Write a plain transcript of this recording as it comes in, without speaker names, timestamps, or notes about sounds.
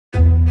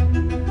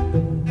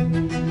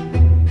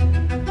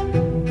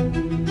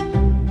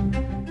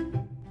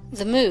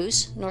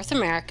moose, North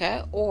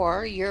America,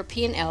 or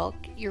European elk,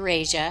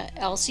 Eurasia,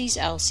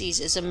 Alces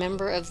is a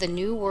member of the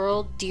New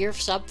World deer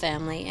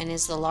subfamily and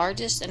is the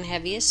largest and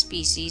heaviest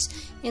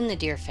species in the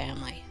deer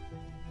family.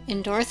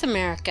 In North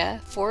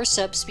America, 4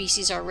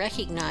 subspecies are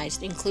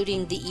recognized,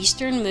 including the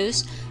eastern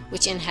moose,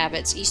 which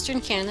inhabits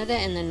eastern Canada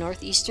and the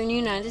northeastern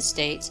United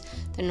States,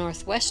 the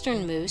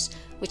northwestern moose,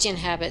 which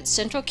inhabits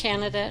central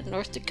Canada,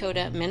 North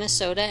Dakota,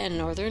 Minnesota, and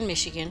northern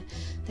Michigan,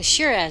 the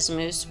Shiras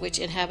moose, which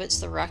inhabits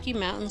the Rocky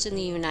Mountains in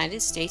the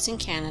United States and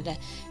Canada,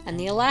 and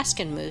the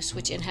Alaskan moose,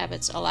 which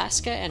inhabits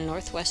Alaska and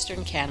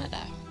northwestern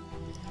Canada.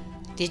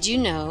 Did you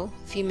know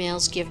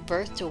females give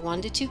birth to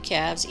 1 to 2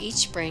 calves each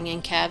spring,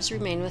 and calves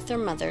remain with their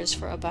mothers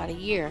for about a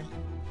year?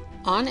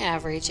 On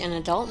average, an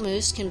adult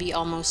moose can be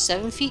almost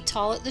 7 feet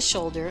tall at the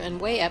shoulder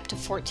and weigh up to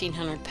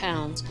 1,400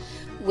 pounds.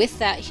 With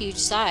that huge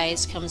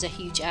size comes a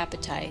huge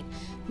appetite.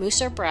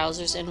 Moose are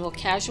browsers and will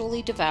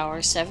casually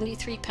devour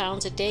 73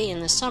 pounds a day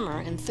in the summer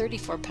and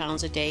 34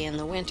 pounds a day in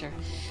the winter.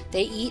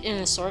 They eat an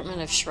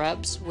assortment of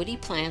shrubs, woody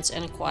plants,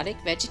 and aquatic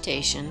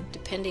vegetation,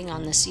 depending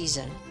on the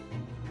season.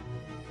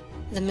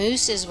 The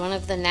moose is one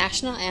of the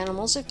national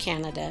animals of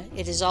Canada.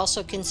 It is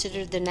also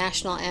considered the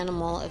national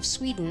animal of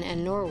Sweden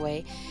and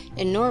Norway.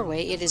 In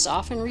Norway, it is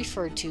often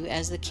referred to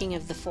as the king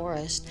of the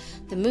forest.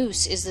 The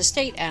moose is the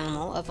state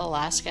animal of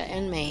Alaska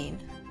and Maine.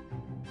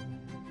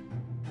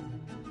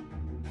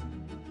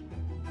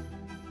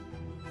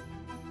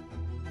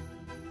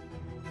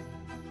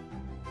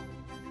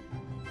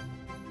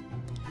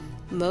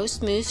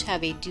 Most moose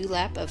have a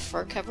dewlap of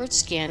fur-covered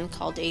skin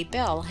called a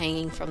bell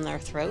hanging from their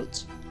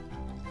throats.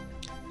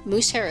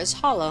 Moose hair is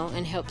hollow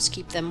and helps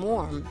keep them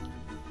warm.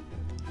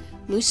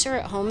 Moose are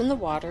at home in the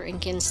water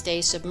and can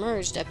stay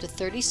submerged up to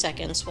 30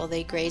 seconds while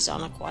they graze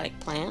on aquatic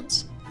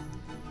plants.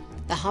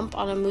 The hump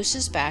on a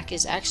moose's back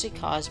is actually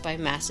caused by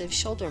massive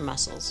shoulder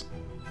muscles.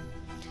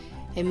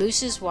 A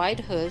moose's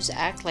wide hooves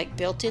act like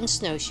built-in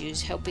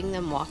snowshoes, helping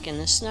them walk in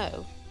the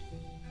snow.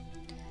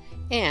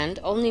 And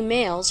only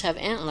males have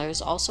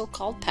antlers, also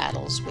called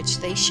paddles, which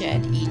they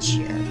shed each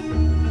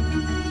year.